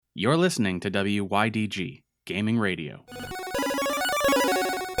You're listening to WYDG Gaming Radio.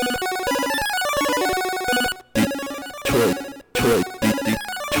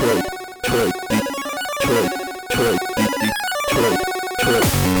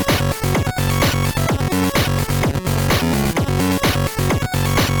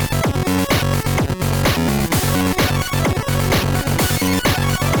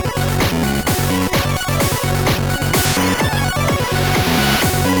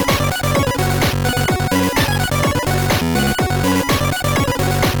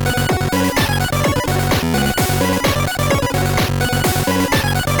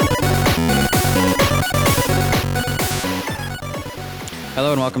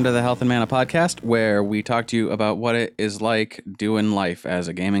 Hello and welcome to the Health and Mana podcast, where we talk to you about what it is like doing life as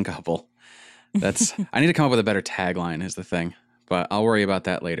a gaming couple. I need to come up with a better tagline is the thing, but I'll worry about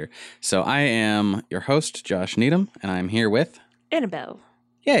that later. So I am your host, Josh Needham, and I'm here with Annabelle.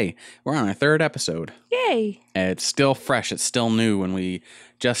 Yay, we're on our third episode. Yay. It's still fresh, it's still new when we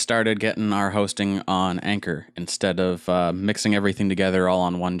just started getting our hosting on Anchor instead of mixing everything together all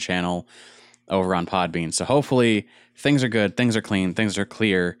on one channel over on Podbean. So hopefully things are good, things are clean, things are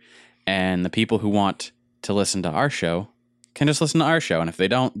clear, and the people who want to listen to our show can just listen to our show. And if they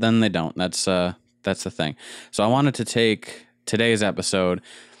don't, then they don't. That's the thing. So I wanted to take today's episode.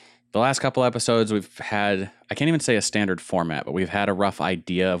 The last couple episodes we've had, I can't even say a standard format, but we've had a rough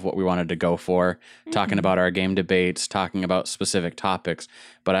idea of what we wanted to go for, talking about our game debates, talking about specific topics.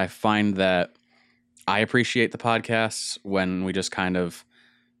 But I find that I appreciate the podcasts when we just kind of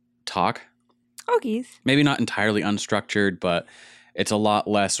talk. Okies. Maybe not entirely unstructured, but it's a lot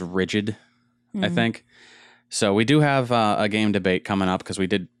less rigid, I think. So we do have a game debate coming up because we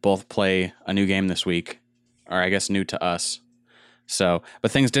did both play a new game this week, or I guess new to us. So,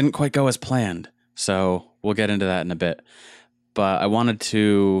 but things didn't quite go as planned. So we'll get into that in a bit. But I wanted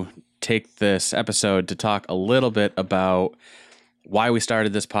to take this episode to talk a little bit about why we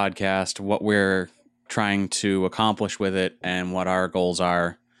started this podcast, what we're trying to accomplish with it, and what our goals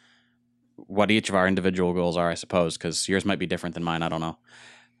are. What each of our individual goals are, I suppose, because yours might be different than mine. I don't know.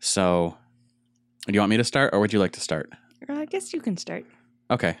 So, do you want me to start, or would you like to start? I guess you can start.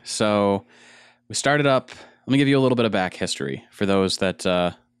 Okay, so we started up. Let me give you a little bit of back history for those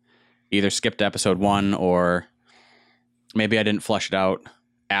that either skipped episode 1 or maybe I didn't flush it out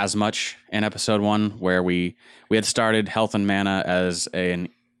as much in episode 1, where we had started Health and Mana as an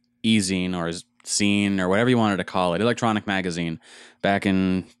e-zine or as scene or whatever you wanted to call it, electronic magazine, back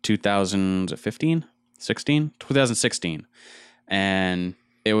in 2016, and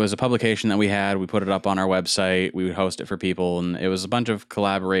it was a publication that we had. We put it up on our website. We would host it for people, and it was a bunch of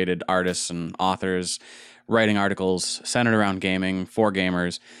collaborated artists and authors writing articles centered around gaming for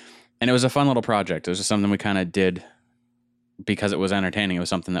gamers, and it was a fun little project. It was just something we kind of did because it was entertaining. It was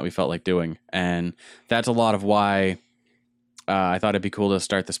something that we felt like doing, and that's a lot of why I thought it'd be cool to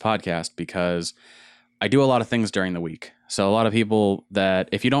start this podcast, because I do a lot of things during the week. So a lot of people that,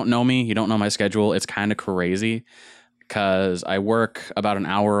 if you don't know me, you don't know my schedule, it's kind of crazy because I work about an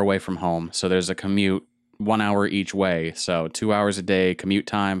hour away from home. So there's a commute 1 hour each way. So 2 hours a day commute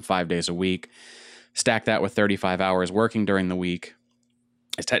time, 5 days a week. Stack that with 35 hours working during the week.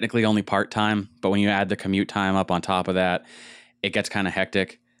 It's technically only part-time, but when you add the commute time up on top of that, it gets kind of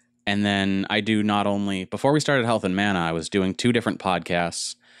hectic. And then I do not only, before we started Health and Mana, I was doing 2 different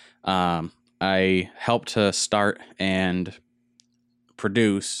podcasts. I helped to start and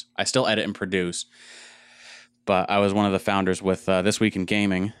produce. I still edit and produce, but I was one of the founders with This Week in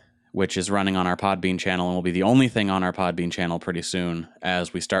Gaming, which is running on our Podbean channel and will be the only thing on our Podbean channel pretty soon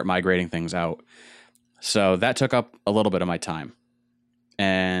as we start migrating things out. So that took up a little bit of my time.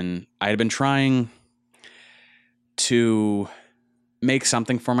 And I had been trying to make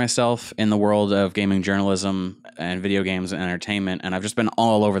something for myself in the world of gaming journalism and video games and entertainment, and I've just been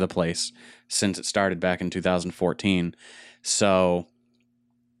all over the place since it started back in 2014. So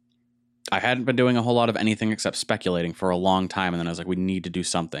I hadn't been doing a whole lot of anything except speculating for a long time, and then I was like, we need to do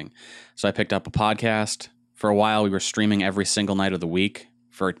something. So I picked up a podcast. For a while, we were streaming every single night of the week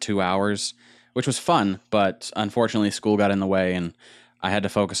for 2 hours, which was fun, but unfortunately school got in the way, and I had to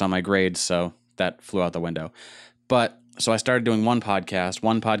focus on my grades, so that flew out the window. But so I started doing one podcast.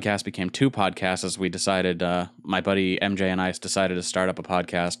 One podcast became 2 podcasts as we decided, my buddy MJ and I decided to start up a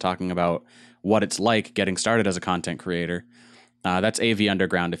podcast talking about what it's like getting started as a content creator. That's AV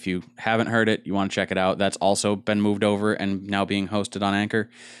Underground. If you haven't heard it, you want to check it out. That's also been moved over and now being hosted on Anchor.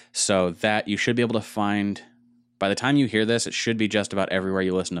 So that you should be able to find, by the time you hear this, it should be just about everywhere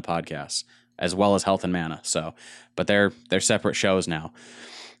you listen to podcasts, as well as Health and Mana. So, but they're separate shows now.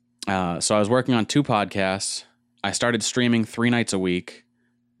 So I was working on 2 podcasts. I started streaming 3 nights a week,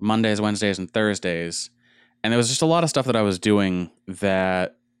 Mondays, Wednesdays, and Thursdays. And there was just a lot of stuff that I was doing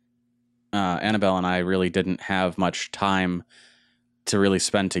that Annabelle and I really didn't have much time to really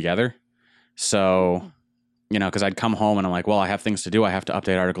spend together. So, because I'd come home and I'm like, well, I have things to do. I have to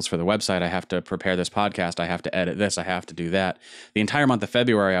update articles for the website. I have to prepare this podcast. I have to edit this. I have to do that. The entire month of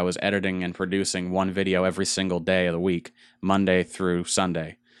February, I was editing and producing one video every single day of the week, Monday through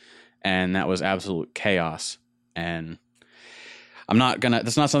Sunday. And that was absolute chaos. And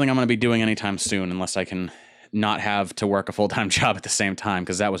that's not something I'm going to be doing anytime soon unless I can not have to work a full-time job at the same time,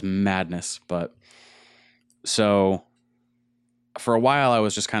 because that was madness. But so for a while, I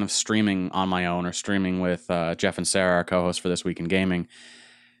was just kind of streaming on my own or streaming with Jeff and Sarah, our co-hosts for This Week in Gaming.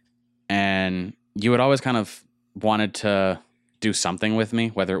 And you had always kind of wanted to do something with me,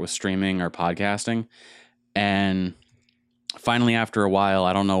 whether it was streaming or podcasting. And finally, after a while,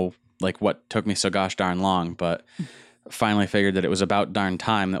 I don't know what took me so gosh darn long, but finally figured that it was about darn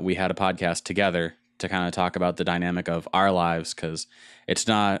time that we had a podcast together to kind of talk about the dynamic of our lives, because it's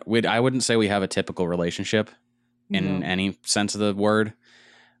not, I wouldn't say we have a typical relationship in any sense of the word.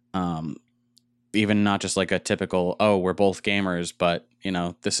 Even not just like a typical, we're both gamers, but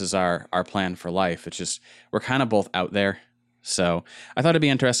this is our plan for life. It's just, we're kind of both out there. So I thought it'd be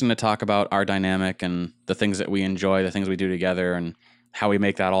interesting to talk about our dynamic and the things that we enjoy, the things we do together, and how we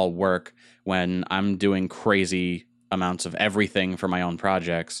make that all work when I'm doing crazy amounts of everything for my own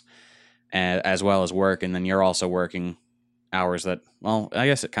projects, as well as work. And then you're also working hours that, well, I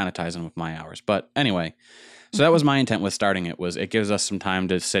guess it kind of ties in with my hours. But anyway, so that was my intent with starting it, was it gives us some time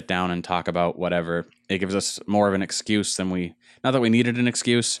to sit down and talk about whatever. It gives us more of an excuse than not that we needed an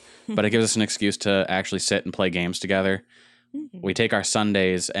excuse, but it gives us an excuse to actually sit and play games together. We take our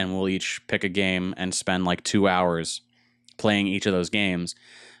Sundays and we'll each pick a game and spend 2 hours playing each of those games.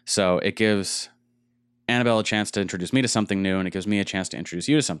 So it gives Annabelle a chance to introduce me to something new, and it gives me a chance to introduce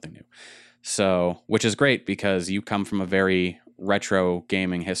you to something new. So, which is great because you come from a very retro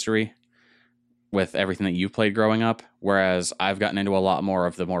gaming history with everything that you've played growing up, whereas I've gotten into a lot more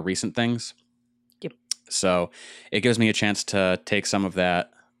of the more recent things. Yep. So it gives me a chance to take some of the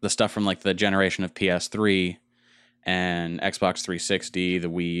stuff from the generation of PS3 and Xbox 360, the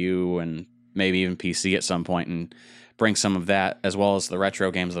Wii U, and maybe even PC at some point, and bring some of that, as well as the retro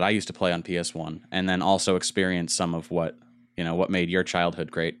games that I used to play on PS1, and then also experience some of what made your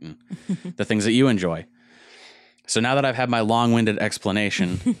childhood great and the things that you enjoy. So now that I've had my long-winded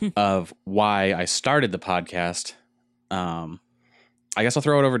explanation of why I started the podcast, I guess I'll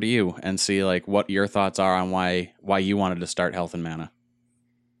throw it over to you and see what your thoughts are on why you wanted to start Health and Mana.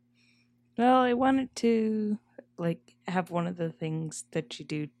 Well, I wanted to have one of the things that you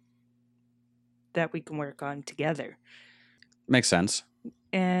do that we can work on together. Makes sense.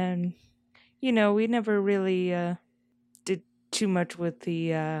 And, we never really did too much with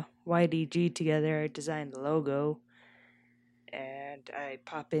the YDG together. I designed the logo, and I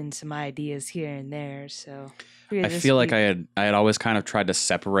pop in some ideas here and there. So I feel like I had always kind of tried to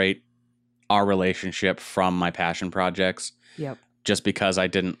separate our relationship from my passion projects. Yep. Just because I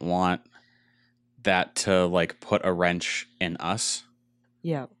didn't want that to put a wrench in us.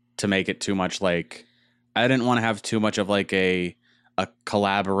 Yep. To make it too much I didn't want to have too much of a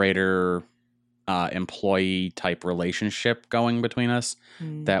collaborator employee type relationship going between us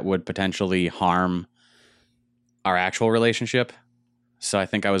that would potentially harm our actual relationship. So I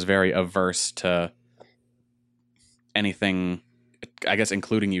think I was very averse to anything, I guess,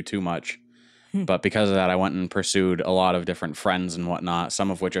 including you too much. But because of that, I went and pursued a lot of different friends and whatnot, some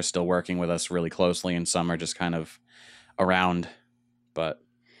of which are still working with us really closely, and some are just kind of around. But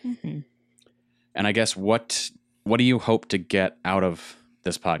and I guess what do you hope to get out of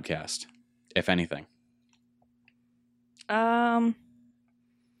this podcast, if anything?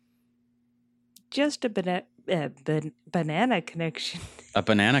 Just a banana connection. A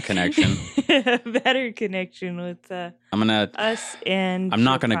banana connection. A better connection with us and I'm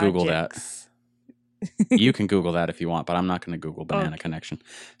not going to Google that. projects. You can Google that if you want, but I'm not going to Google banana connection.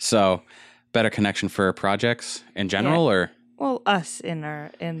 So, better connection for projects in general, or? Well, us in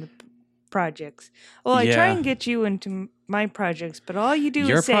the projects. Well, I try and get you into my projects, but all you do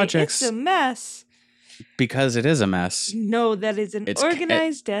is say it's a mess. Because it is a mess. No, that is an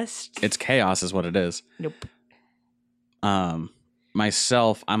organized nest. It's chaos is what it is. Nope.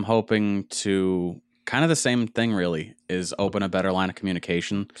 Myself, I'm hoping to kind of the same thing really, is open a better line of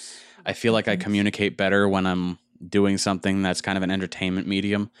communication. I feel like I communicate better when I'm doing something that's kind of an entertainment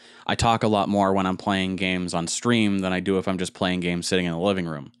medium. I talk a lot more when I'm playing games on stream than I do if I'm just playing games sitting in the living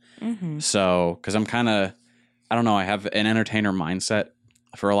room. So, because I'm kind of, I don't know, I have an entertainer mindset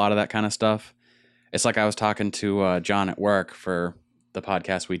for a lot of that kind of stuff. It's like I was talking to John at work for the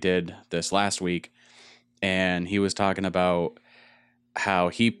podcast we did this last week, and he was talking about how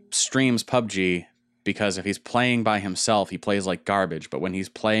he streams PUBG because if he's playing by himself, he plays like garbage. But when he's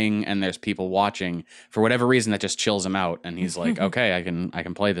playing and there's people watching, for whatever reason, that just chills him out. And he's like, okay, I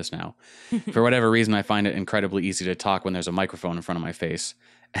can play this now. For whatever reason, I find it incredibly easy to talk when there's a microphone in front of my face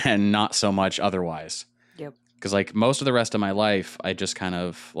and not so much otherwise. Yep. Because like most of the rest of my life, I just kind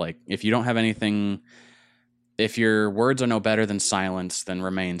of like, if you don't have anything, if your words are no better than silence, then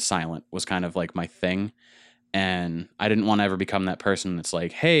remain silent was kind of like my thing. And I didn't want to ever become that person that's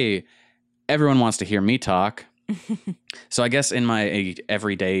like, hey, everyone wants to hear me talk. So I guess in my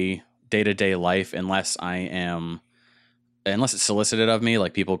everyday, day-to-day life, unless it's solicited of me,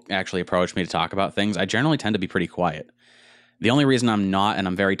 like people actually approach me to talk about things, I generally tend to be pretty quiet. The only reason I'm not, and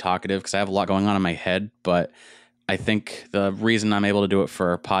I'm very talkative because I have a lot going on in my head, but I think the reason I'm able to do it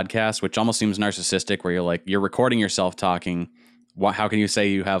for a podcast, which almost seems narcissistic, where you're recording yourself talking. How can you say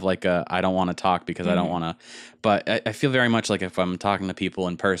you have like I don't want to talk because I don't want to, but I feel very much like if I'm talking to people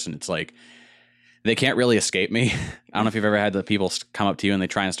in person, it's like they can't really escape me. I don't know if you've ever had the people come up to you and they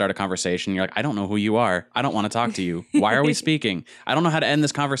try and start a conversation. You're like, I don't know who you are. I don't want to talk to you. Why are we speaking? I don't know how to end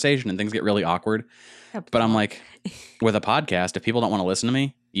this conversation, and things get really awkward. But I'm like, with a podcast, if people don't want to listen to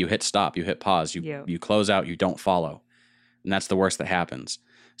me, you hit stop, you hit pause, you close out, you don't follow. And that's the worst that happens.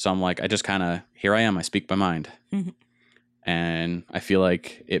 So I'm like, I just kind of, here I am, I speak my mind. And I feel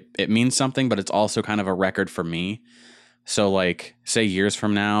like it means something, but it's also kind of a record for me. So like, say years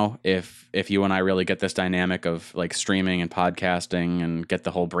from now, if you and I really get this dynamic of like streaming and podcasting and get the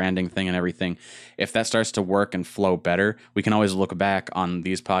whole branding thing and everything, if that starts to work and flow better, we can always look back on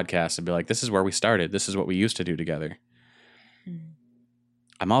these podcasts and be like, this is where we started. This is what we used to do together.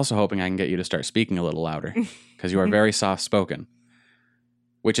 I'm also hoping I can get you to start speaking a little louder because you are very soft spoken.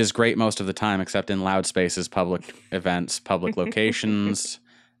 Which is great most of the time, except in loud spaces, public events, public locations,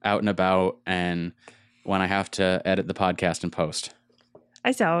 out and about, and when I have to edit the podcast and post.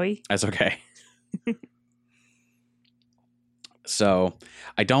 Hi, Zoe. That's okay. So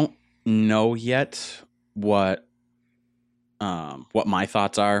I don't know yet what my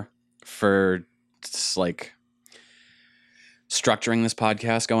thoughts are for like structuring this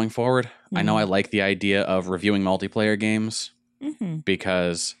podcast going forward. I know I like the idea of reviewing multiplayer games.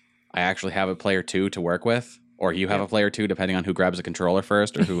 Because I actually have a player 2 to work with, or you have a player 2, depending on who grabs the controller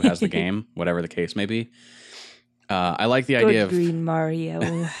first or who has the game, whatever the case may be. I like the idea of Green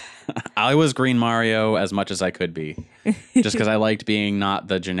Mario. I was Green Mario as much as I could be, just because I liked being not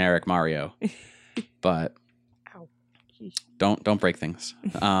the generic Mario. But don't break things.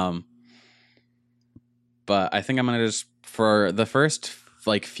 But I think I'm gonna just, for the first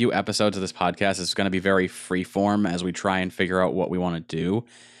like few episodes of this podcast, it's going to be very freeform as we try and figure out what we want to do.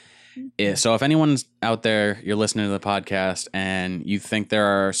 So if anyone's out there, you're listening to the podcast and you think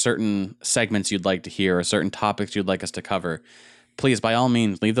there are certain segments you'd like to hear or certain topics you'd like us to cover, please, by all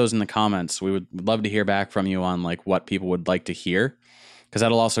means, leave those in the comments. We would love to hear back from you on like what people would like to hear, because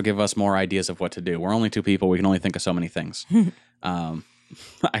that'll also give us more ideas of what to do. We're only 2 people. We can only think of so many things.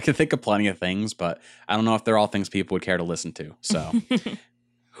 I can think of plenty of things, but I don't know if they're all things people would care to listen to. So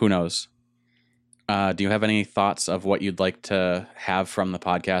who knows? Do you have any thoughts of what you'd like to have from the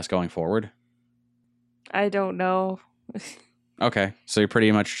podcast going forward? I don't know. Okay. So you're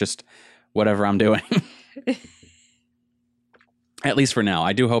pretty much just whatever I'm doing. At least for now.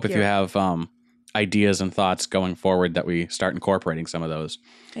 I do hope if you have ideas and thoughts going forward that we start incorporating some of those.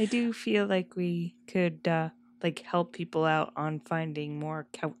 I do feel like we could like help people out on finding more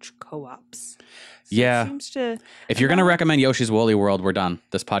couch co-ops. So yeah. If you're going to recommend Yoshi's Woolly World, we're done.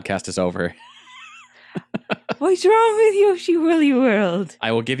 This podcast is over. What's wrong with Yoshi Woolly World?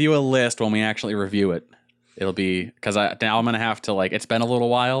 I will give you a list when we actually review it. It'll be, because now I'm going to have to, like, it's been a little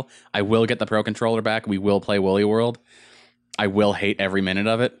while. I will get the Pro Controller back. We will play Woolly World. I will hate every minute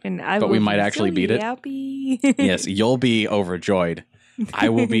of it, but we might actually beat it. Yes, you'll be overjoyed. I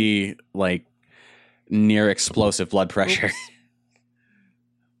will be, like, near explosive blood pressure. Oops.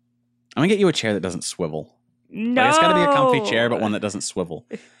 I'm going to get you a chair that doesn't swivel. No! Like, it's got to be a comfy chair, but one that doesn't swivel.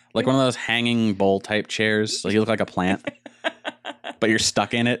 Like one of those hanging bowl type chairs. Like you look like a plant, but you're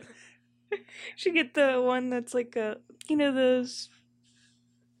stuck in it. Should get the one that's like those.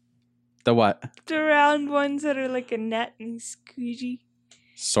 The what? The round ones that are like a net and squeegee.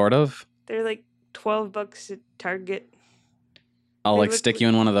 Sort of. They're like $12 at Target. I'll like stick you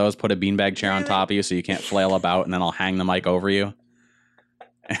in one of those, put a beanbag chair on top of you so you can't flail about, and then I'll hang the mic over you.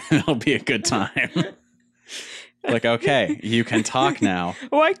 And it'll be a good time. Like, okay, you can talk now.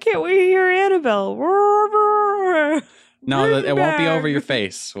 Why can't we hear Annabelle? No, it won't be over your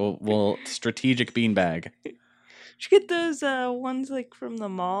face. We'll strategic beanbag. you get those ones like from the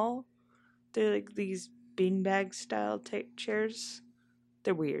mall? They're like these beanbag style type chairs.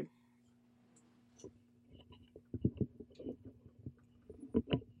 They're weird.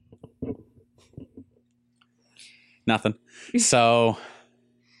 Nothing. So,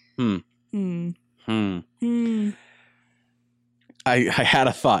 Hmm. I had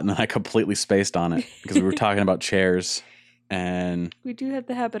a thought and then I completely spaced on it because we were talking about chairs, and We do have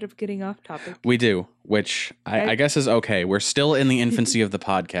the habit of getting off topic. we do, which I guess is okay. We're still in the infancy of the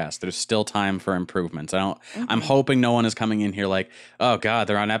podcast. There's still time for improvements. I'm hoping no one is coming in here like, oh God,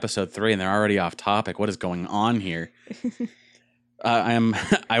 they're on episode 3 and they're already off topic. What is going on here?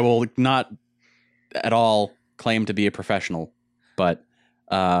 I will not at all claim to be a professional, but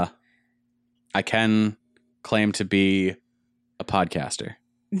I can claim to be a podcaster.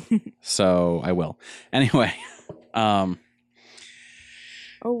 So I will. Anyway,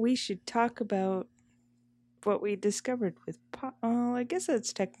 we should talk about what we discovered with I guess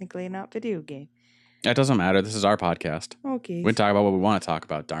that's technically not video game. it doesn't matter. This is our podcast. Okay. We can talk about what we want to talk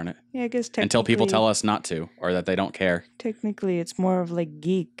about, darn it. Yeah, I guess technically... Until people tell us not to, or that they don't care. Technically, it's more of like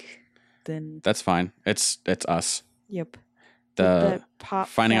geek than... That's fine. It's us. Yep. The Pop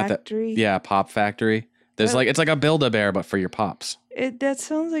finding Factory. out that, yeah, Pop Factory. There's it's like a Build-A-Bear, but for your pops. That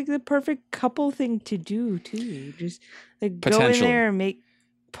sounds like the perfect couple thing to do too. Just like go in Potentially. there and make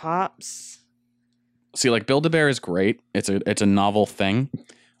pops. See, like Build-A-Bear is great. It's a novel thing.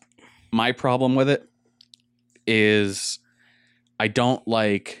 My problem with it is I don't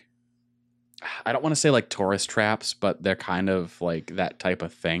want to say like tourist traps, but they're kind of like that type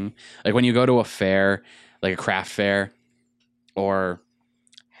of thing. Like when you go to a fair, like a craft fair, or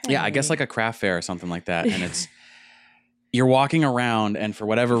yeah, I guess like a craft fair or something like that, and it's you're walking around and for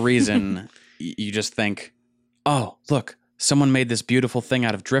whatever reason you just think, oh, look, someone made this beautiful thing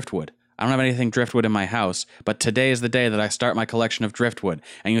out of driftwood. I don't have anything driftwood in my house, but today is the day that I start my collection of driftwood.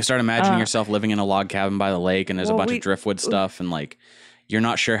 And you start imagining yourself living in a log cabin by the lake, and there's a bunch of driftwood stuff, and like you're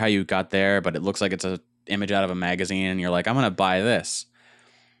not sure how you got there, but it looks like it's a image out of a magazine, and you're like, I'm gonna buy this.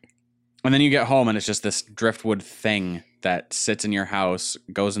 And then you get home and it's just this driftwood thing that sits in your house,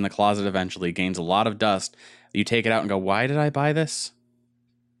 goes in the closet eventually, gains a lot of dust. You take it out and go, why did I buy this?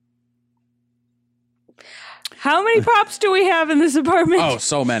 How many pops do we have in this apartment? Oh,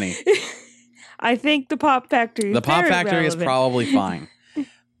 so many. I think the Pop Factory is The Pop very Factory relevant. is probably fine.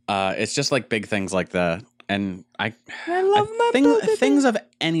 It's just like big things like that. And I love my Build-A-Bear. things of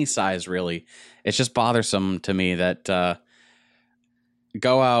any size, really. It's just bothersome to me that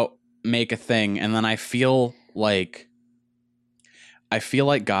go out, make a thing, and then I feel like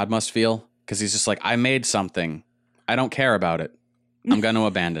God must feel, because he's just like, I made something. I don't care about it. I'm going to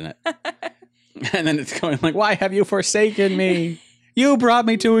abandon it. And then it's going like, why have you forsaken me? You brought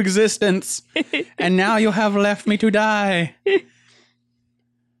me to existence, and now you have left me to die.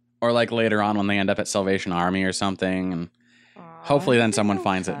 Or like later on when they end up at Salvation Army or something, and hopefully then someone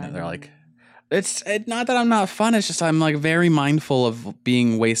finds it and they're like, it's not that I'm not fun, it's just I'm like very mindful of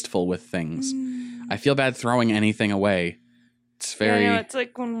being wasteful with things. I feel bad throwing anything away. It's very... Yeah, it's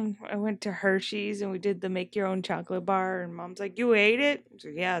like when I went to Hershey's and we did the make your own chocolate bar, and Mom's like, you ate it? I was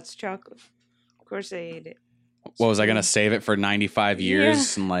like, yeah, it's chocolate. Of course I ate it. What was I going to save it for 95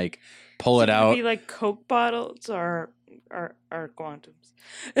 years and like pull it out? Be like Coke bottles or Quantums.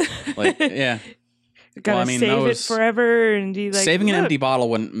 Like, yeah. Gotta save it forever and be like, saving an look. empty bottle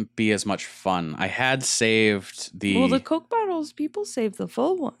wouldn't be as much fun. I had saved the... Well, the Coke bottles, people save the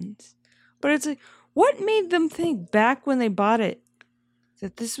full ones. But it's like, what made them think back when they bought it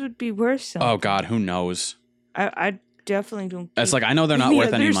that this would be worth something? Oh, God, who knows? I definitely don't. It's like, I know they're not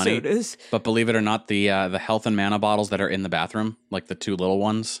worth any money, sodas. but believe it or not, the health and mana bottles that are in the bathroom, like the 2 little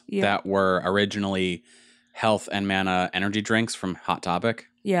ones that were originally health and mana energy drinks from Hot Topic.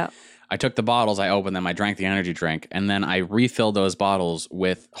 Yeah. I took the bottles, I opened them, I drank the energy drink, and then I refilled those bottles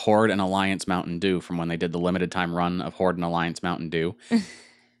with Horde and Alliance Mountain Dew from when they did the limited time run of Horde and Alliance Mountain Dew.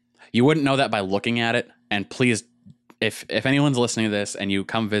 You wouldn't know that by looking at it, and please, if anyone's listening to this and you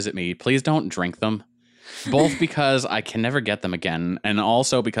come visit me, please don't drink them. Both because I can never get them again, and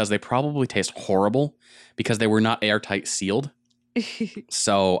also because they probably taste horrible because they were not airtight sealed.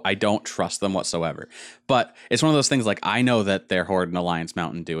 So I don't trust them whatsoever. But it's one of those things like I know that they're Horde and Alliance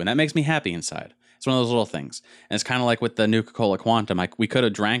Mountain Dew, and that makes me happy inside. It's one of those little things. And it's kind of like with the Nuka-Cola Quantum. We could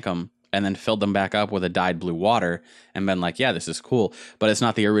have drank them and then filled them back up with a dyed blue water and been like, yeah, this is cool. But it's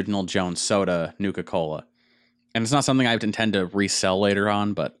not the original Jones Soda Nuka-Cola. And it's not something I intend to resell later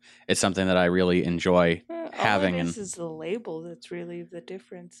on, but it's something that I really enjoy having. All it is the label that's really the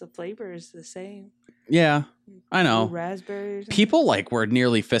difference. The flavor is the same. Yeah, I know. Raspberries. People were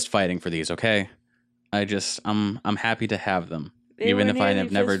nearly fist fighting for these, okay? I'm happy to have them, They even were if I nearly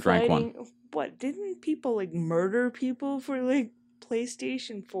have never fist drank one. fighting. What, didn't people like murder people for like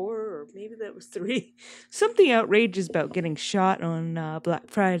PlayStation 4 or maybe that was 3? Something outrageous about getting shot on Black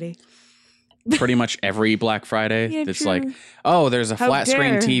Friday. Pretty much every Black Friday, Yeah, it's like, true. oh, there's a How flat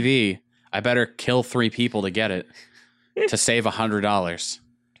screen dare. TV. I better kill 3 people to get it to save $100.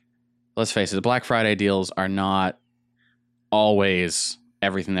 Let's face it, the Black Friday deals are not always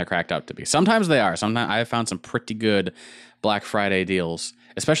everything they're cracked up to be. Sometimes they are. Sometimes I've found some pretty good Black Friday deals,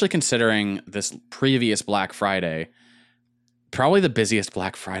 especially considering this previous Black Friday, probably the busiest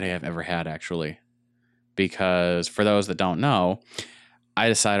Black Friday I've ever had, actually. Because for those that don't know, I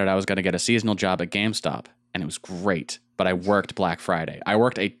decided I was going to get a seasonal job at GameStop, and it was great. But I worked Black Friday. I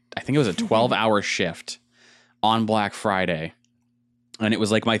think it was a 12-hour shift on Black Friday, and it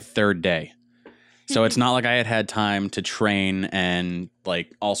was like my 3rd day. So it's not like I had time to train and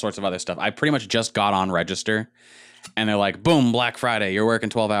like all sorts of other stuff. I pretty much just got on register, and they're like, boom, Black Friday, you're working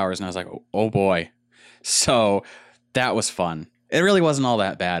 12 hours. And I was like, oh boy. So that was fun. It really wasn't all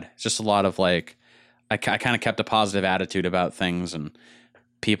that bad. It's just a lot of like, I kind of kept a positive attitude about things, and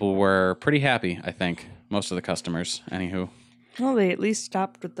people were pretty happy, I think. Most of the customers, anywho. Well, they at least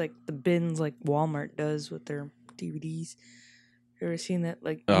stopped with like the bins like Walmart does with their DVDs. You ever seen that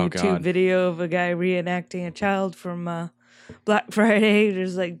like Oh, YouTube God. video of a guy reenacting a child from Black Friday,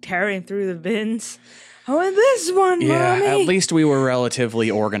 just like tearing through the bins? I want this one, Yeah, Mommy. at least we were relatively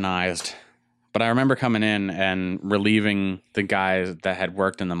organized. But I remember coming in and relieving the guys that had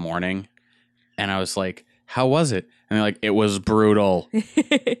worked in the morning. And I was like, how was it? And they're like, it was brutal.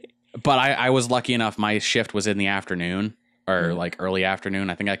 But I was lucky enough. My shift was in the afternoon or like early afternoon.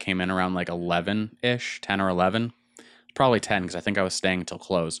 I think I came in around like 11-ish, 10 or 11. Probably 10 because I think I was staying until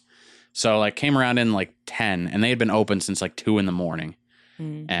close. So like came around in like 10 and they had been open since like 2 a.m.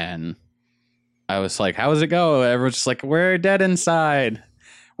 And I was like, how does it go? Everyone's just like, we're dead inside.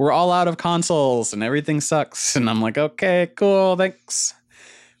 We're all out of consoles and everything sucks. And I'm like, okay, cool, thanks.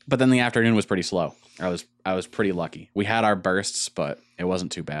 But then the afternoon was pretty slow. I was pretty lucky. We had our bursts, but it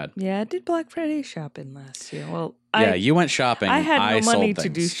wasn't too bad. Yeah, I did Black Friday shopping last year. Well, Yeah, you went shopping. I had no money sold to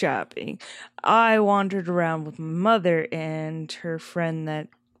do things. shopping. I wandered around with my mother and her friend that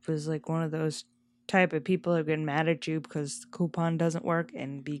was like one of those type of people who get mad at you because the coupon doesn't work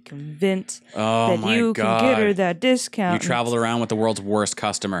and be convinced Oh that my you God. can get her that discount. You traveled around with the world's worst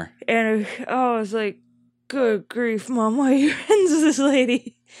customer. And I was like, good grief, Mom, why are you friends with this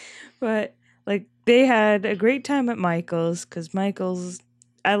lady? But like they had a great time at Michael's because Michael's,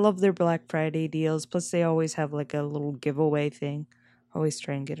 I love their Black Friday deals. Plus they always have like a little giveaway thing. Always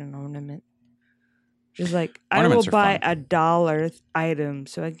try and get an ornament. Just like Ornaments I will are buy fun. $1 item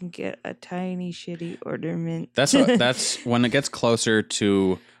so I can get a tiny shitty ornament. That's when it gets closer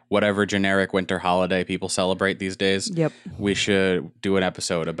to whatever generic winter holiday people celebrate these days. Yep. We should do an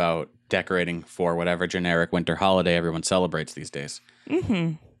episode about decorating for whatever generic winter holiday everyone celebrates these days.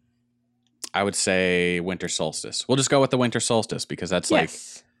 Mm-hmm. I would say winter solstice. We'll just go with the winter solstice because that's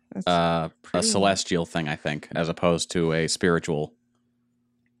Yes. like That's a pretty- celestial thing, I think, as opposed to a spiritual.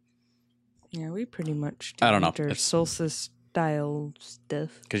 Yeah, we pretty much do I don't know. winter It's- solstice style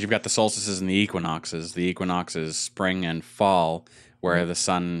stuff. Because you've got the solstices and the equinoxes. The equinoxes, spring and fall, where the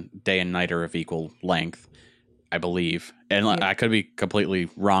sun day and night are of equal length, I believe. And Yeah. I could be completely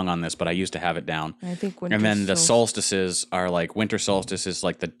wrong on this, but I used to have it down. I think winter And then the solstice. solstices are like winter solstice is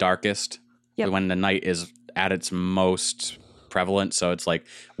like the darkest Yep. when the night is at its most prevalent. So it's like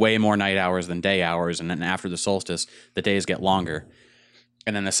way more night hours than day hours. And then after the solstice, the days get longer.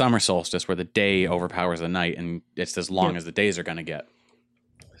 And then the summer solstice where the day overpowers the night and it's as long Yep. as the days are going to get.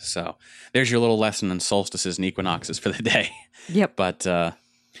 So there's your little lesson in solstices and equinoxes for the day. Yep. But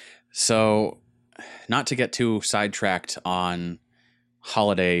so not to get too sidetracked on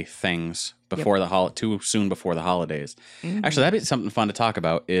holiday things before too soon before the holidays. Mhm. Actually, that'd be something fun to talk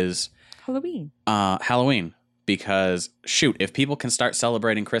about is Halloween. Halloween. Because shoot, if people can start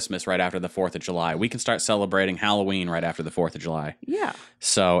celebrating Christmas right after the 4th of July, we can start celebrating Halloween right after the 4th of July. Yeah.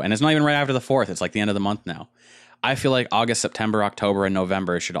 So, and it's not even right after the 4th. It's like the end of the month now. I feel like August, September, October, and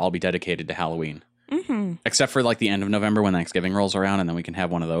November should all be dedicated to Halloween. Mm-hmm. Except for like the end of November when Thanksgiving rolls around and then we can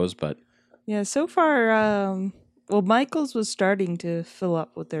have one of those. But Yeah, so far, well, Michael's was starting to fill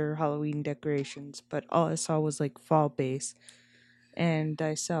up with their Halloween decorations, but all I saw was like fall base. And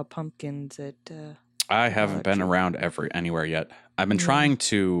I saw pumpkins at, I haven't been true. around anywhere yet. I've been Yeah. trying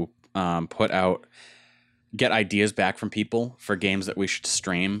to get ideas back from people for games that we should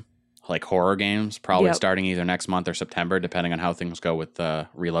stream, like horror games, probably Yep. starting either next month or September, depending on how things go with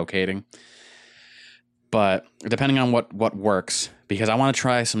relocating. But depending on what works, because I want to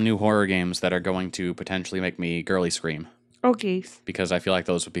try some new horror games that are going to potentially make me girly scream, Okay. because I feel like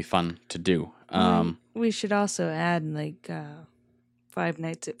those would be fun to do. We should also add like Five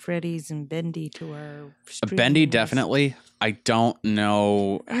Nights at Freddy's and Bendy to our streaming Bendy, list. definitely. I don't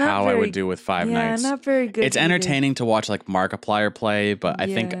know Not how I very- would do with Five Nights. Yeah, not very good. It's either. entertaining to watch like Markiplier play, but I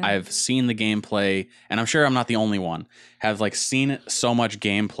think Yeah. I've seen the gameplay, and I'm sure I'm not the only one, have like seen so much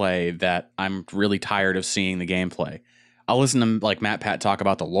gameplay that I'm really tired of seeing the gameplay. I'll listen to like Matt Pat talk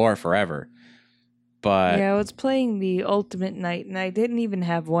about the lore forever, but Yeah, I was playing the Ultimate Night, and I didn't even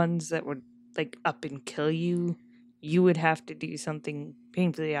have ones that would like up and kill you. You would have to do something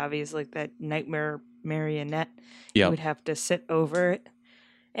painfully obvious, like that Nightmare Marionette. You Yep. would have to sit over it.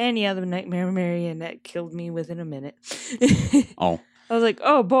 And yeah, the Nightmare Marionette killed me within a minute. oh, I was like,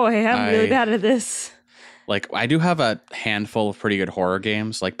 oh boy, I'm really I- bad at this. like I do have a handful of pretty good horror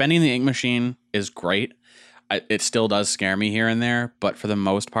games. Like Bendy and the Ink Machine is great. It still does scare me here and there, but for the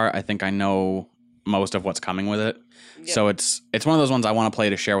most part, I think I know most of what's coming with it. So it's one of those ones I want to play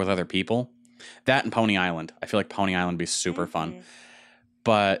to share with other people. That and Pony Island. I feel like Pony Island would be super fun.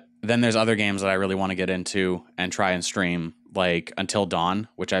 But then there's other games that I really want to get into and try and stream, like Until Dawn,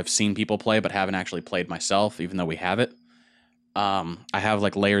 which I've seen people play but haven't actually played myself, even though we have it. I have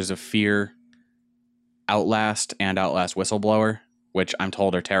like Layers of Fear, Outlast, and Outlast Whistleblower, which I'm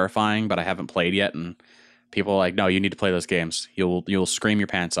told are terrifying, but I haven't played yet. And people are like, no, you need to play those games. You'll scream your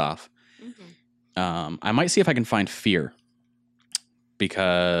pants off. I might see if I can find Fear,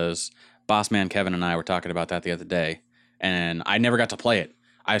 because Boss Man Kevin and I were talking about that the other day, and I never got to play it.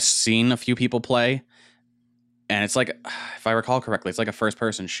 I've seen a few people play, and it's like, if I recall correctly, it's like a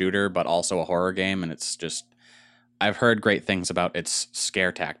first-person shooter, but also a horror game, and it's just, I've heard great things about its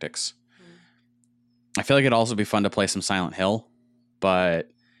scare tactics. I feel like it'd also be fun to play some Silent Hill, but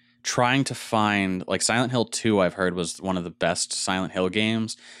trying to find, like Silent Hill 2, I've heard was one of the best Silent Hill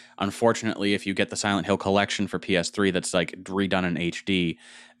games. Unfortunately, if you get the Silent Hill collection for PS3 that's like redone in HD,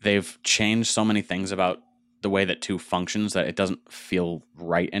 they've changed so many things about the way that 2 functions that it doesn't feel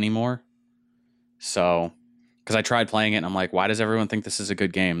right anymore. So, because I tried playing it and I'm like, why does everyone think this is a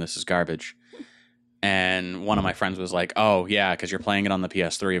good game? This is garbage. And one of my friends was like, oh, yeah, because you're playing it on the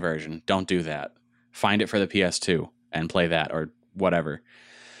PS3 version. Don't do that. Find it for the PS2 and play that or whatever.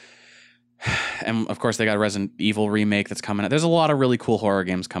 And of course, they got a Resident Evil remake that's coming out. There's a lot of really cool horror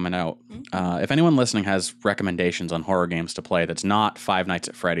games coming out. If anyone listening has recommendations on horror games to play that's not Five Nights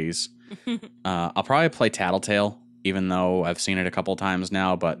at Freddy's, I'll probably play Tattletale, even though I've seen it a couple times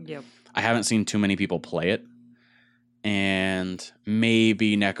now, but Yep. I haven't seen too many people play it. And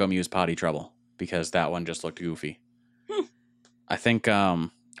maybe Neko Muse Potty Trouble, because that one just looked goofy. I think, I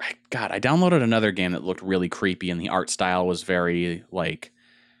downloaded another game that looked really creepy, and the art style was very, like,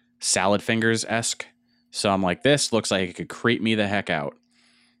 Salad Fingers-esque. So I'm like, this looks like it could creep me the heck out.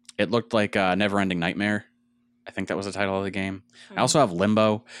 It looked like Neverending Nightmare. I think that was the title of the game. I also have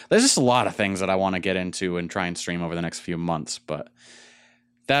Limbo. There's just a lot of things that I want to get into and try and stream over the next few months. But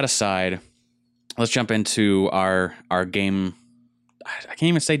that aside, let's jump into our game. I can't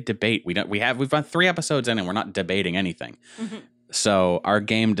even say debate. We've got 3 episodes in and we're not debating anything. So our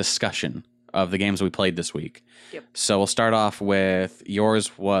game discussion of the games we played this week. Yep. So we'll start off with,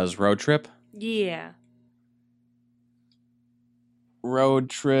 yours was Road Trip. Yeah. Road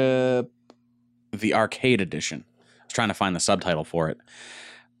Trip, the arcade edition. I was trying to find the subtitle for it.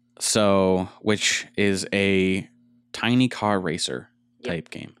 So, which is a tiny car racer type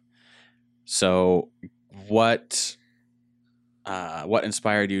game. So, what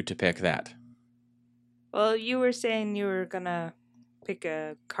inspired you to pick that? Well, you were saying you were gonna pick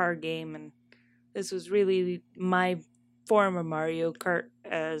a car game, and this was really my form of Mario Kart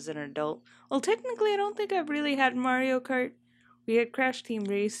as an adult. Well, technically, I don't think I've really had Mario Kart. We had Crash Team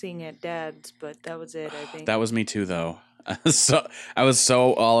Racing at Dad's, but that was it, I think. That was me too, though. So I was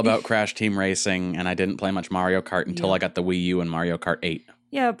so all about Crash Team Racing, and I didn't play much Mario Kart until I got the Wii U and Mario Kart 8.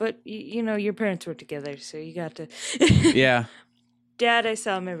 Yeah, but, you know, your parents were together, so you got to... Yeah. Dad, I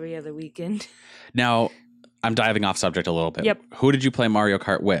saw him every other weekend. Now, I'm diving off subject a little bit. Yep. Who did you play Mario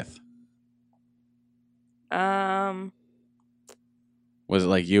Kart with? Was it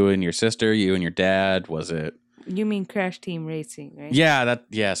like you and your sister, you and your dad? Was it... You mean Crash Team Racing, right? Yeah,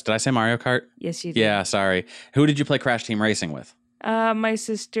 yes. Did I say Mario Kart? Yes, you did. Yeah, sorry. Who did you play Crash Team Racing with? My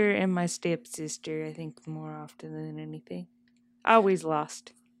sister and my stepsister, I think, more often than anything. I always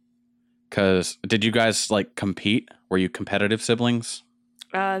lost. Because did you guys like compete? Were you competitive siblings?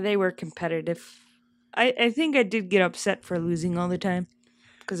 They were competitive. I think I did get upset for losing all the time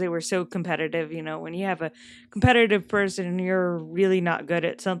because they were so competitive. You know, when you have a competitive person and you're really not good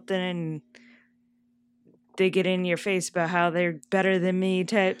at something and they get in your face about how they're better than me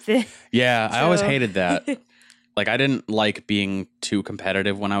type thing. Yeah, I always So- hated that. Like, I didn't like being too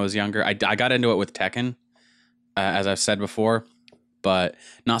competitive when I was younger. I got into it with Tekken, as I've said before, but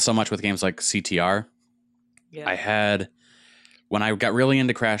not so much with games like CTR. Yeah. I had, when I got really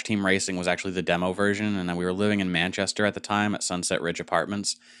into Crash Team Racing, was actually the demo version, and then we were living in Manchester at the time at Sunset Ridge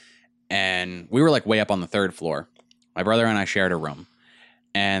Apartments, and we were like way up on the 3rd floor. My brother and I shared a room,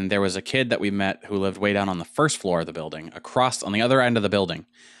 and there was a kid that we met who lived way down on the 1st floor of the building, across on the other end of the building.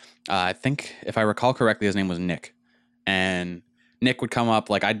 I think, if I recall correctly, his name was Nick. And Nick would come up,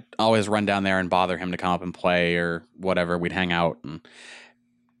 like, I'd always run down there and bother him to come up and play or whatever. We'd hang out and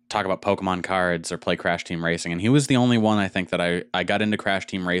talk about Pokemon cards or play Crash Team Racing. And he was the only one, I think, that I got into Crash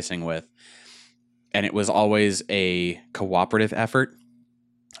Team Racing with. And it was always a cooperative effort.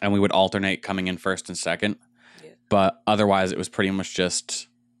 And we would alternate coming in first and second. Yeah. But otherwise, it was pretty much just...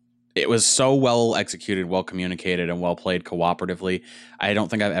 It was so well executed, well communicated, and well played cooperatively. I don't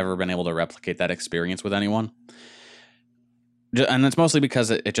think I've ever been able to replicate that experience with anyone. And it's mostly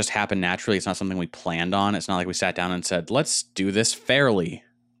because it just happened naturally. It's not something we planned on. It's not like we sat down and said, let's do this fairly.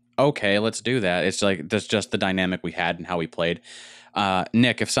 Okay, let's do that. It's like, that's just the dynamic we had and how we played.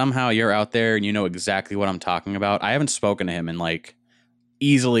 Nick, if somehow you're out there and you know exactly what I'm talking about, I haven't spoken to him in like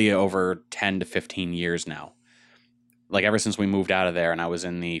easily over 10 to 15 years now. Like ever since we moved out of there and I was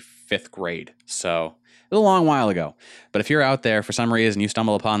in the 5th grade. So it was a long while ago. But if you're out there for some reason you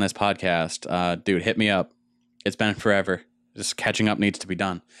stumble upon this podcast, dude, hit me up. It's been forever. Just catching up needs to be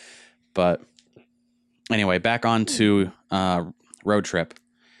done. But anyway, back on to Road Trip.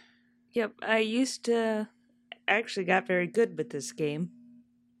 Yep, I used to actually got very good with this game.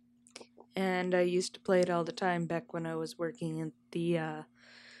 And I used to play it all the time back when I was working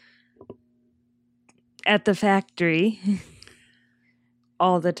at the factory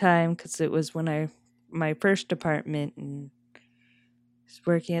all the time, because it was when my first apartment, and I was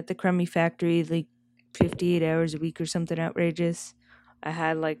working at the Crummy factory like 58 hours a week or something outrageous. I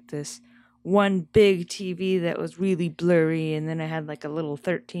had like this one big TV that was really blurry, and then I had like a little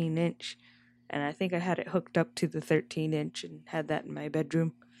 13-inch, and I think I had it hooked up to the 13-inch and had that in my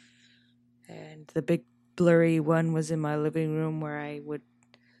bedroom. And the big blurry one was in my living room, where I would,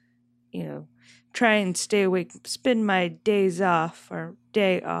 try and stay awake, spend my days off or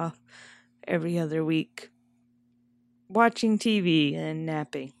day off every other week watching TV and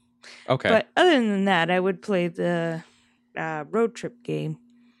napping. Okay. But other than that, I would play the road trip game,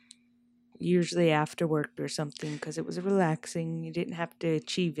 usually after work or something, because it was relaxing. You didn't have to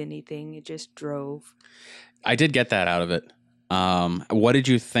achieve anything. You just drove. I did get that out of it. What did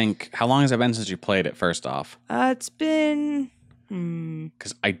you think? How long has it been since you played it, first off? It's been...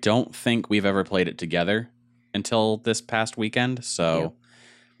 Because I don't think we've ever played it together until this past weekend. So Yep.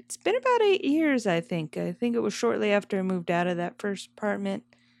 It's been about 8 years, I think. I think it was shortly after I moved out of that first apartment.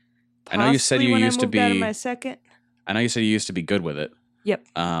 I know you said Possibly you when used to I moved out of be- my second. I know you said you used to be good with it. Yep.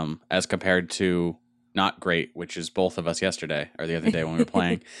 As compared to not great, which is both of us yesterday or the other day when we were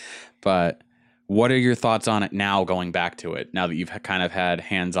playing. But what are your thoughts on it now, going back to it, now that you've kind of had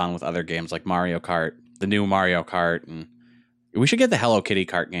hands-on with other games like Mario Kart, the new Mario Kart, and we should get the Hello Kitty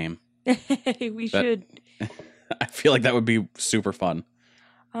kart game. We should. I feel like that would be super fun.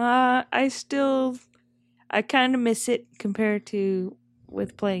 I kind of miss it compared to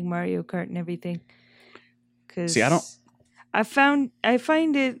with playing Mario Kart and everything. Cause See, I find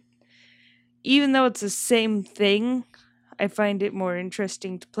it, even though it's the same thing, I find it more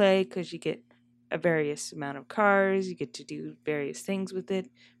interesting to play because you get a various amount of cars, you get to do various things with it.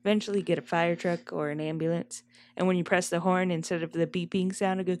 Eventually you get a fire truck or an ambulance, and when you press the horn, instead of the beeping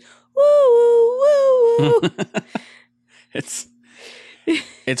sound, it goes woo woo woo.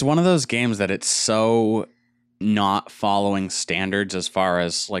 It's one of those games that it's so not following standards as far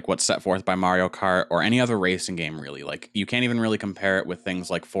as like what's set forth by Mario Kart or any other racing game, really. Like, you can't even really compare it with things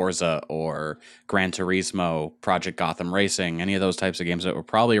like Forza or Gran Turismo, Project Gotham Racing, any of those types of games that were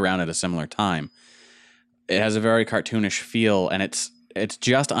probably around at a similar time. It has a very cartoonish feel, and it's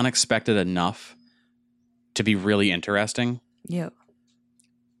just unexpected enough to be really interesting. Yeah.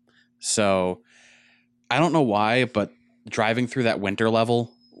 So I don't know why, but driving through that winter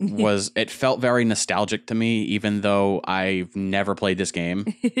level it felt very nostalgic to me, even though I've never played this game.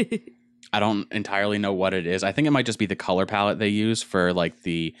 I don't entirely know what it is. I think it might just be the color palette they use for like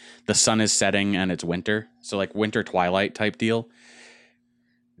the sun is setting and it's winter. So like winter twilight type deal.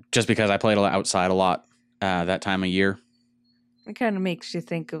 Just because I played outside a lot that time of year. It kind of makes you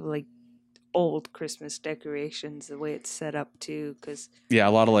think of like old Christmas decorations, the way it's set up too, because Yeah,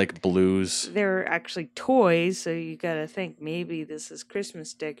 a lot of like blues. they're actually toys, so you gotta think maybe this is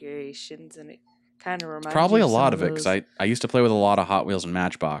Christmas decorations, and it Kind of reminds Probably you a of some lot of of it, because those. I used to play with a lot of Hot Wheels and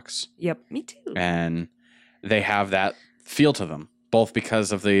Matchbox, Yep, me too. and they have that feel to them, both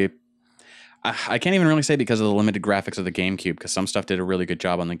because of I can't even really say because of the limited graphics of the GameCube, because some stuff did a really good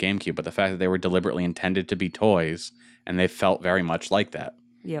job on the GameCube, but the fact that they were deliberately intended to be toys, and they felt very much like that.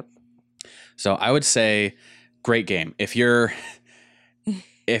 Yep. So I would say, great game. If you're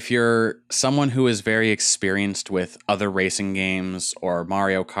someone who is very experienced with other racing games or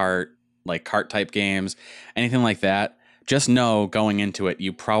Mario Kart, like kart type games, anything like that, just know going into it,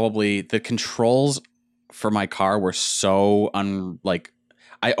 the controls for my car were so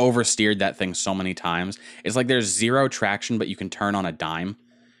I oversteered that thing so many times. It's like there's zero traction, but you can turn on a dime.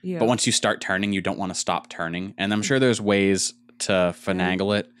 Yeah. But once you start turning, you don't want to stop turning. And I'm sure there's ways to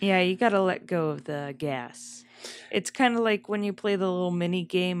finagle it. Yeah, you got to let go of the gas. It's kind of like when you play the little mini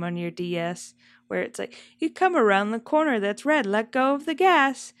game on your DS, where it's like, you come around the corner that's red, let go of the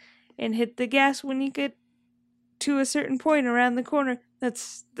gas, and hit the gas when you get to a certain point around the corner.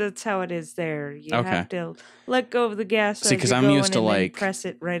 That's how it is there. You Okay. have to let go of the gas. See, as 'cause you're I'm going used to, and then like- press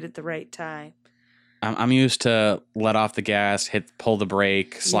it right at the right time. I'm used to let off the gas, pull the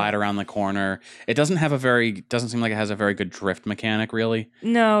brake, slide around the corner. It doesn't seem like it has a very good drift mechanic, really.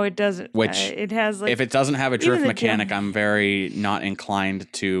 No, it doesn't. Which, it has like. If it doesn't have a even drift the mechanic, jump- I'm very not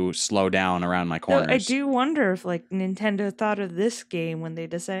inclined to slow down around my Though corners. I do wonder if like Nintendo thought of this game when they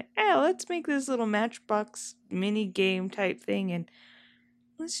decided, let's make this little Matchbox mini game type thing and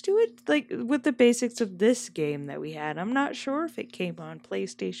let's do it like with the basics of this game that we had. I'm not sure if it came on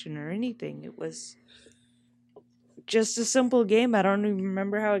PlayStation or anything. It was just a simple game. I don't even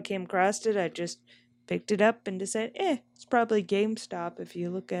remember how I came across it. I just picked it up and decided, it's probably GameStop if you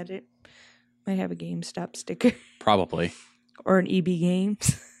look at it. Might have a GameStop sticker. Probably. Or an EB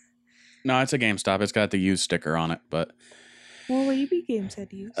Games. No, it's a GameStop. It's got the used sticker on it, but Well, EB Games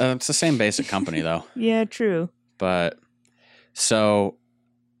had used. it's the same basic company, though. Yeah, true. But so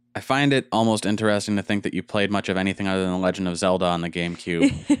I find it almost interesting to think that you played much of anything other than The Legend of Zelda on the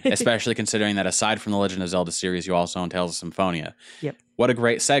GameCube, especially considering that aside from the Legend of Zelda series, you also own Tales of Symphonia. Yep. What a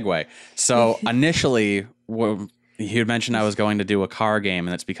great segue. So initially, you had mentioned I was going to do a car game,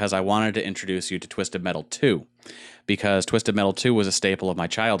 and it's because I wanted to introduce you to Twisted Metal 2. Because Twisted Metal 2 was a staple of my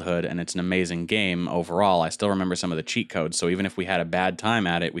childhood, and it's an amazing game overall. I still remember some of the cheat codes, so even if we had a bad time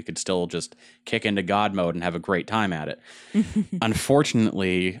at it, we could still just kick into God mode and have a great time at it.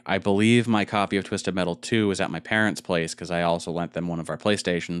 Unfortunately, I believe my copy of Twisted Metal 2 is at my parents' place, because I also lent them one of our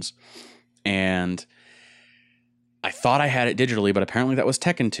PlayStations. And I thought I had it digitally, but apparently that was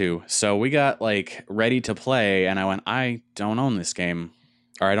Tekken 2. So we got like ready to play, and I went, I don't own this game,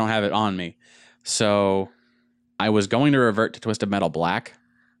 or I don't have it on me. So I was going to revert to Twisted Metal Black,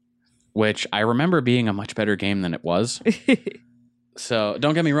 which I remember being a much better game than it was. So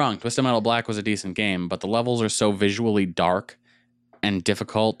don't get me wrong, Twisted Metal Black was a decent game, but the levels are so visually dark and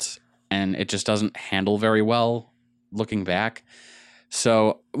difficult, and it just doesn't handle very well looking back.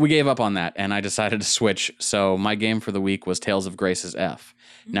 So we gave up on that, and I decided to switch. So my game for the week was Tales of Grace's F.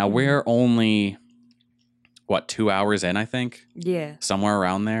 Now we're only, 2 hours in, I think? Yeah. Somewhere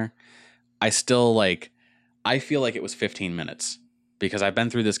around there. I feel like it was 15 minutes because I've been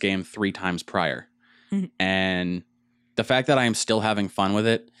through this game 3 times prior. And the fact that I am still having fun with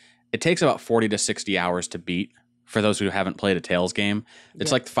it, it takes about 40 to 60 hours to beat for those who haven't played a Tales game.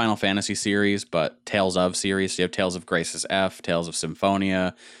 It's like the Final Fantasy series, but Tales of series. So you have Tales of Grace's F, Tales of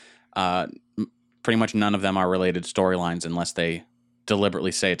Symphonia. Pretty much none of them are related storylines unless they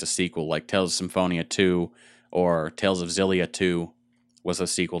deliberately say it's a sequel, like Tales of Symphonia 2 or Tales of Xillia 2 was a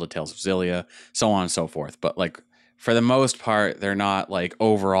sequel to Tales of Xillia, so on and so forth. But like for the most part, they're not like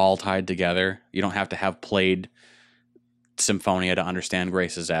overall tied together. You don't have to have played Symphonia to understand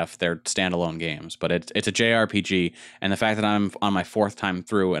Grace's F. They're standalone games, but it's a JRPG, and the fact that I'm on my 4th time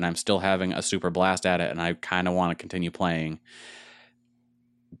through and I'm still having a super blast at it, and I kind of want to continue playing,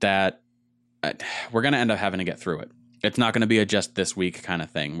 that we're going to end up having to get through it. It's not going to be a just this week kind of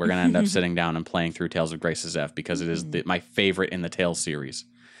thing. We're going to end up sitting down and playing through Tales of Grace's F because it is my favorite in the Tales series.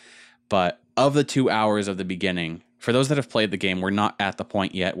 But of the 2 hours of the beginning, for those that have played the game, we're not at the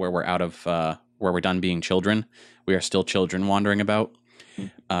point yet where we're out of where we're done being children. We are still children wandering about.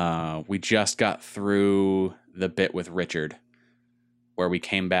 We just got through the bit with Richard where we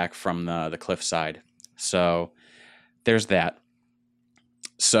came back from the cliffside. So there's that.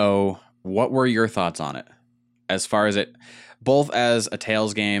 So what were your thoughts on it? As far as it, both as a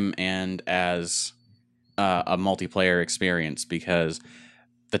Tales game and as a multiplayer experience, because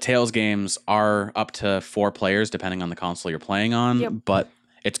the Tales games are up to 4 players depending on the console you're playing on, but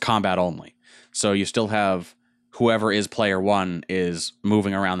it's combat only. So you still have whoever is player one is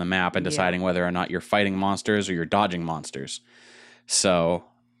moving around the map and Yeah. deciding whether or not you're fighting monsters or you're dodging monsters. So,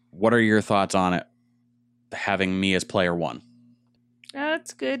 what are your thoughts on it, having me as player one?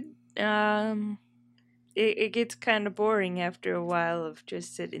 It's good. It gets kind of boring after a while of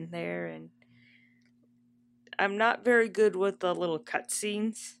just sitting there, and I'm not very good with the little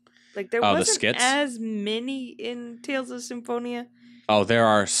cutscenes. Like, there Oh, the wasn't skits? as many in Tales of Symphonia. Oh, there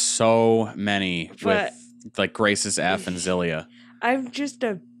are so many But- with like Grace's F and Zillia. I'm just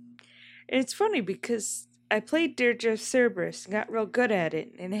a. It's funny because I played Dirge of Cerberus and got real good at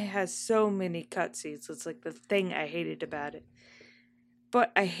it, and it has so many cutscenes. It's like the thing I hated about it.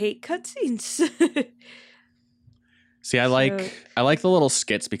 But I hate cutscenes. See, I like the little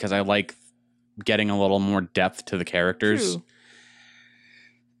skits because I like getting a little more depth to the characters. True.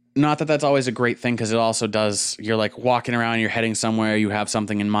 Not that that's always a great thing, because it also does, you're like walking around, you're heading somewhere, you have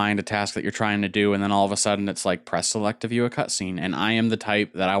something in mind, a task that you're trying to do, and then all of a sudden it's like press select to view a cutscene. And I am the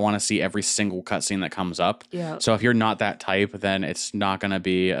type that I want to see every single cutscene that comes up. Yeah. So if you're not that type, then it's not going to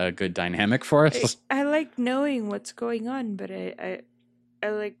be a good dynamic for us. I like knowing what's going on, but I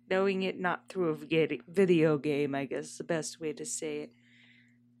like knowing it not through a video game, I guess is the best way to say it.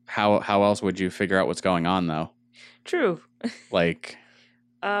 How else would you figure out what's going on, though? True. Like...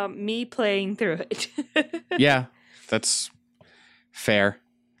 me playing through it. Yeah, that's fair.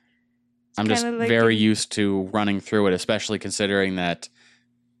 I'm just kinda like very in- used to running through it, especially considering that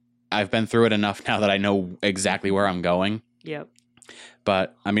I've been through it enough now that I know exactly where I'm going. Yep.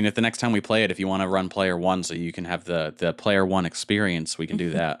 But, I mean, if the next time we play it, if you want to run player one so you can have the player one experience, we can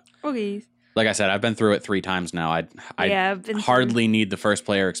do that. Okay. Like I said, I've been through it 3 times now. I I've been hardly need the first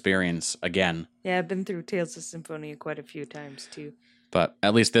player experience again. Yeah, I've been through Tales of Symphonia quite a few times too. But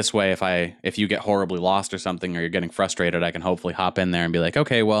at least this way, if you get horribly lost or something, or you're getting frustrated, I can hopefully hop in there and be like,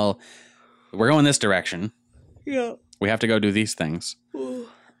 okay, well, we're going this direction. Yeah. We have to go do these things.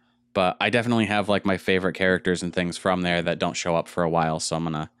 But I definitely have like my favorite characters and things from there that don't show up for a while. So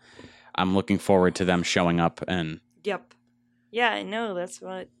I'm looking forward to them showing up. And Yep. Yeah, I know. That's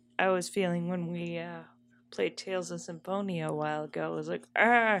what I was feeling when we played Tales of Symphonia a while ago. I was like,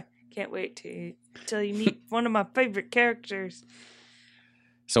 can't wait till you meet one of my favorite characters.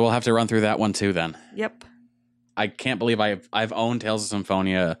 so we'll have to run through that one too then. Yep. I can't believe I've owned Tales of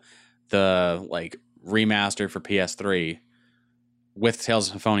Symphonia, the like remastered for PS3, with Tales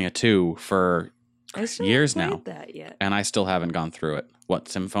of Symphonia 2 for I still years haven't now, played that yet. and I still haven't gone through it. What,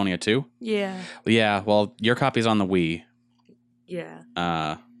 Symphonia 2? Yeah. Yeah, well, your copy's on the Wii. Yeah.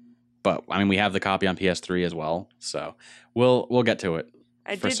 But I mean, we have the copy on PS3 as well, so we'll get to it.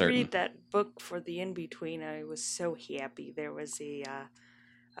 I for did certain. read that book for the in-between. I was so happy. There was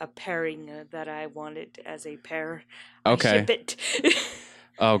a pairing that I wanted as a pair. I Okay. ship it.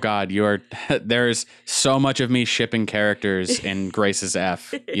 Oh God, there's so much of me shipping characters in Grace's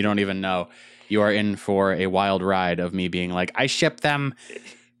F. You don't even know. You are in for a wild ride of me being like, I ship them,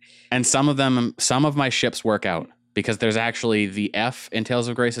 and some of my ships work out. Because there's actually the F in Tales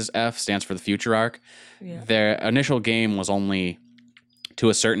of Grace's F stands for the future arc. Yeah. Their initial game was only to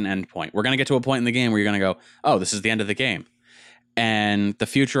a certain end point. We're going to get to a point in the game where you're going to go, oh, this is the end of the game. And the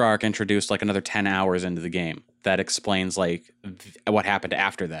future arc introduced like another 10 hours into the game that explains like what happened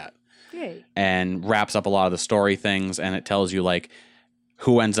after that. Yay. And wraps up a lot of the story things, and it tells you like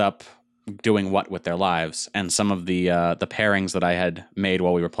who ends up doing what with their lives. And some of the pairings that I had made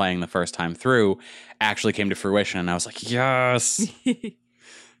while we were playing the first time through actually came to fruition, and I was like, yes.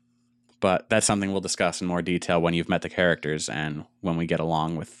 But that's something we'll discuss in more detail when you've met the characters and when we get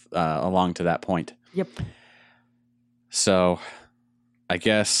along to that point. Yep. So I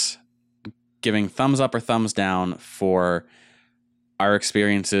guess giving thumbs up or thumbs down for our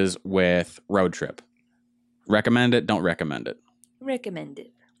experiences with Road Trip. Recommend it, don't recommend it. Recommend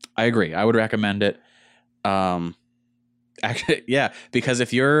it. I agree. I would recommend it. Actually, yeah, because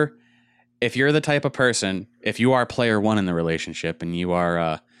if you're the type of person, if you are player one in the relationship and you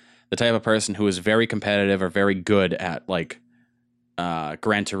are the type of person who is very competitive or very good at like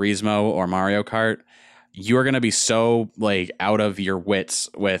Gran Turismo or Mario Kart, you're going to be so like out of your wits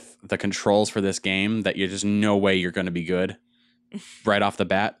with the controls for this game that you're just no way you're going to be good right off the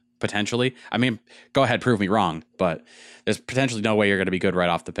bat, potentially. I mean, go ahead, prove me wrong, but there's potentially no way you're going to be good right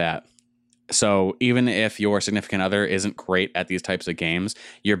off the bat. So even if your significant other isn't great at these types of games,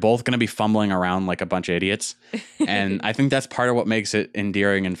 you're both going to be fumbling around like a bunch of idiots. And I think that's part of what makes it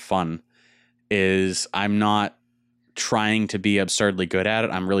endearing and fun is I'm not trying to be absurdly good at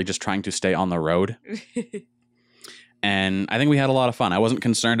it. I'm really just trying to stay on the road. And I think we had a lot of fun. I wasn't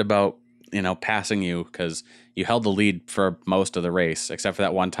concerned about, passing you because you held the lead for most of the race, except for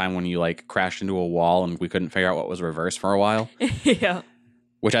that one time when you like crashed into a wall and we couldn't figure out what was reverse for a while. Yeah.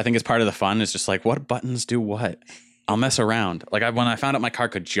 Which I think is part of the fun, is just like, what buttons do what? I'll mess around. Like when I found out my car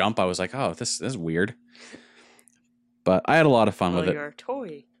could jump, I was like, oh, this is weird. But I had a lot of fun with it. You're a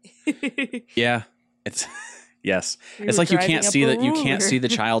toy. Yeah, it's yes. You It's were like you driving can't up see a that you can't ruler. see the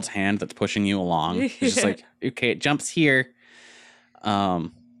child's hand that's pushing you along. It's just Yeah. like, okay, it jumps here.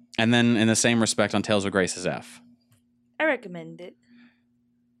 And then in the same respect on Tales of Grace's F, I recommend it.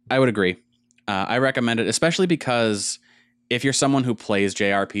 I would agree. I recommend it, especially because if you're someone who plays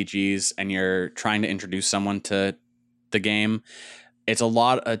JRPGs and you're trying to introduce someone to the game, it's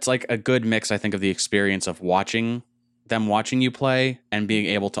like a good mix, I think, of the experience of watching you play and being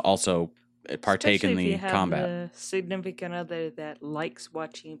able to also partake Especially in if the you have combat. a significant other that likes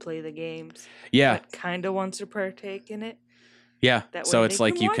watching you play the games. Yeah, But kind of wants to partake in it. yeah. That So way it's they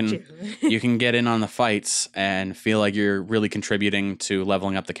like you watch can you can get in on the fights and feel like you're really contributing to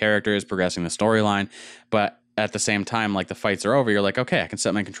leveling up the characters, progressing the storyline, but at the same time, like the fights are over, you're like, okay, I can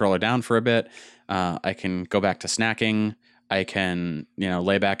set my controller down for a bit. I can go back to snacking. I can,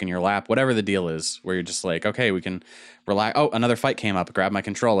 lay back in your lap, whatever the deal is, where you're just like, okay, we can relax. Oh, another fight came up. Grab my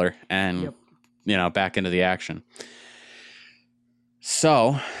controller and, back into the action.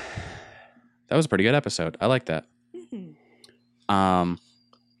 So that was a pretty good episode. I like that. Mhm.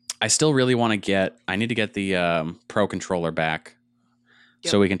 I still really want to I need to get the Pro Controller back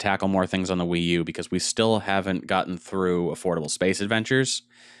so we can tackle more things on the Wii U, because we still haven't gotten through Affordable Space Adventures,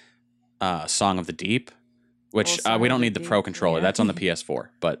 Song of the Deep, which we don't need the Pro Controller. yeah. That's on the PS4,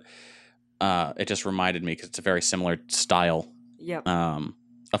 but it just reminded me because it's a very similar style. Yep.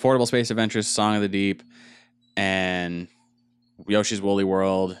 Affordable Space Adventures, Song of the Deep, and Yoshi's Woolly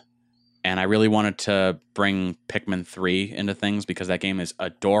World. And I really wanted to bring Pikmin 3 into things because that game is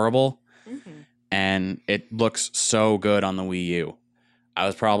adorable. Mhm. And it looks so good on the Wii U. I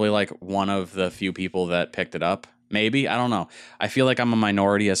was probably like one of the few people that picked it up. Maybe, I don't know. I feel like I'm a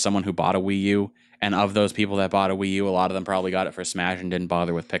minority as someone who bought a Wii U. And of those people that bought a Wii U, a lot of them probably got it for Smash and didn't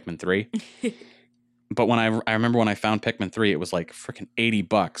bother with Pikmin 3. But when I remember when I found Pikmin 3, it was like freaking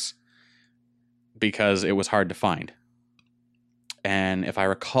 $80 because it was hard to find. And if I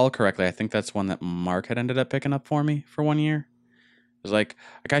recall correctly, I think that's one that Mark had ended up picking up for me for 1 year. It was like,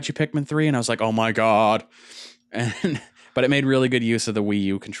 I got you Pikmin 3, and I was like, oh my God. But it made really good use of the Wii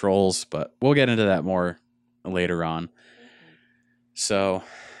U controls, but we'll get into that more later on. So,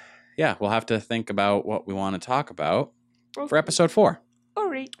 yeah, we'll have to think about what we want to talk about for episode 4. All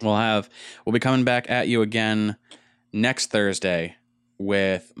right. We'll be coming back at you again next Thursday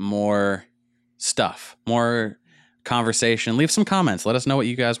with more stuff, more conversation. Leave some comments. Let us know what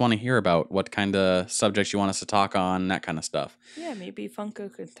you guys want to hear about, what kind of subjects you want us to talk on, that kind of stuff. Yeah, maybe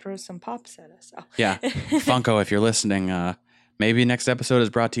Funko could throw some pops at us. Oh. Yeah. Funko, if you're listening, maybe next episode is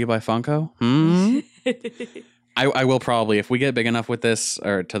brought to you by Funko. I will probably, if we get big enough with this,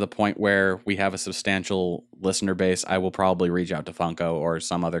 or to the point where we have a substantial listener base, I will probably reach out to Funko or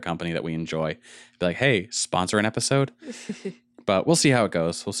some other company that we enjoy. Be like, hey, sponsor an episode. But we'll see how it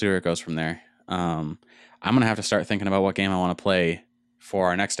goes. We'll see where it goes from there. I'm going to have to start thinking about what game I want to play for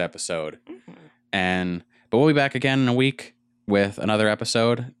our next episode. But we'll be back again in a week with another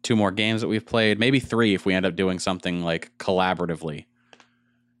episode, 2 more games that we've played, maybe 3 if we end up doing something like collaboratively.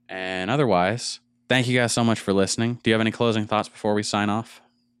 And otherwise, thank you guys so much for listening. Do you have any closing thoughts before we sign off?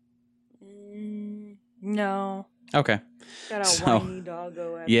 No. Okay. Got a whiny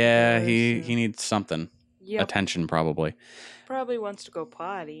doggo at Yeah, the he door, so- needs something. Yep. Attention, probably. Probably wants to go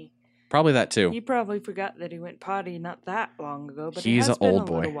potty. Probably that too. He probably forgot that he went potty not that long ago, but He's it has an been old a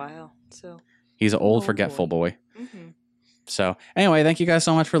boy. little while. So. He's an old, Old forgetful boy. Mhm. So anyway, thank you guys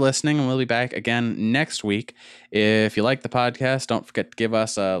so much for listening, and we'll be back again next week. If you like the podcast, don't forget to give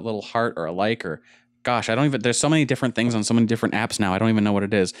us a little heart or a like, or gosh, there's so many different things on so many different apps now. I don't even know what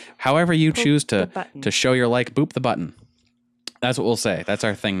it is. However you Poke choose the to button. show your like, boop the button. That's what we'll say. That's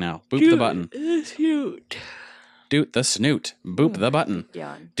our thing now. Boop the button. Shoot. Doot the snoot. Boop the button.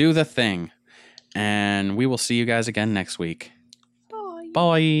 Yawn. Do the thing. And we will see you guys again next week. Bye.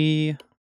 Bye.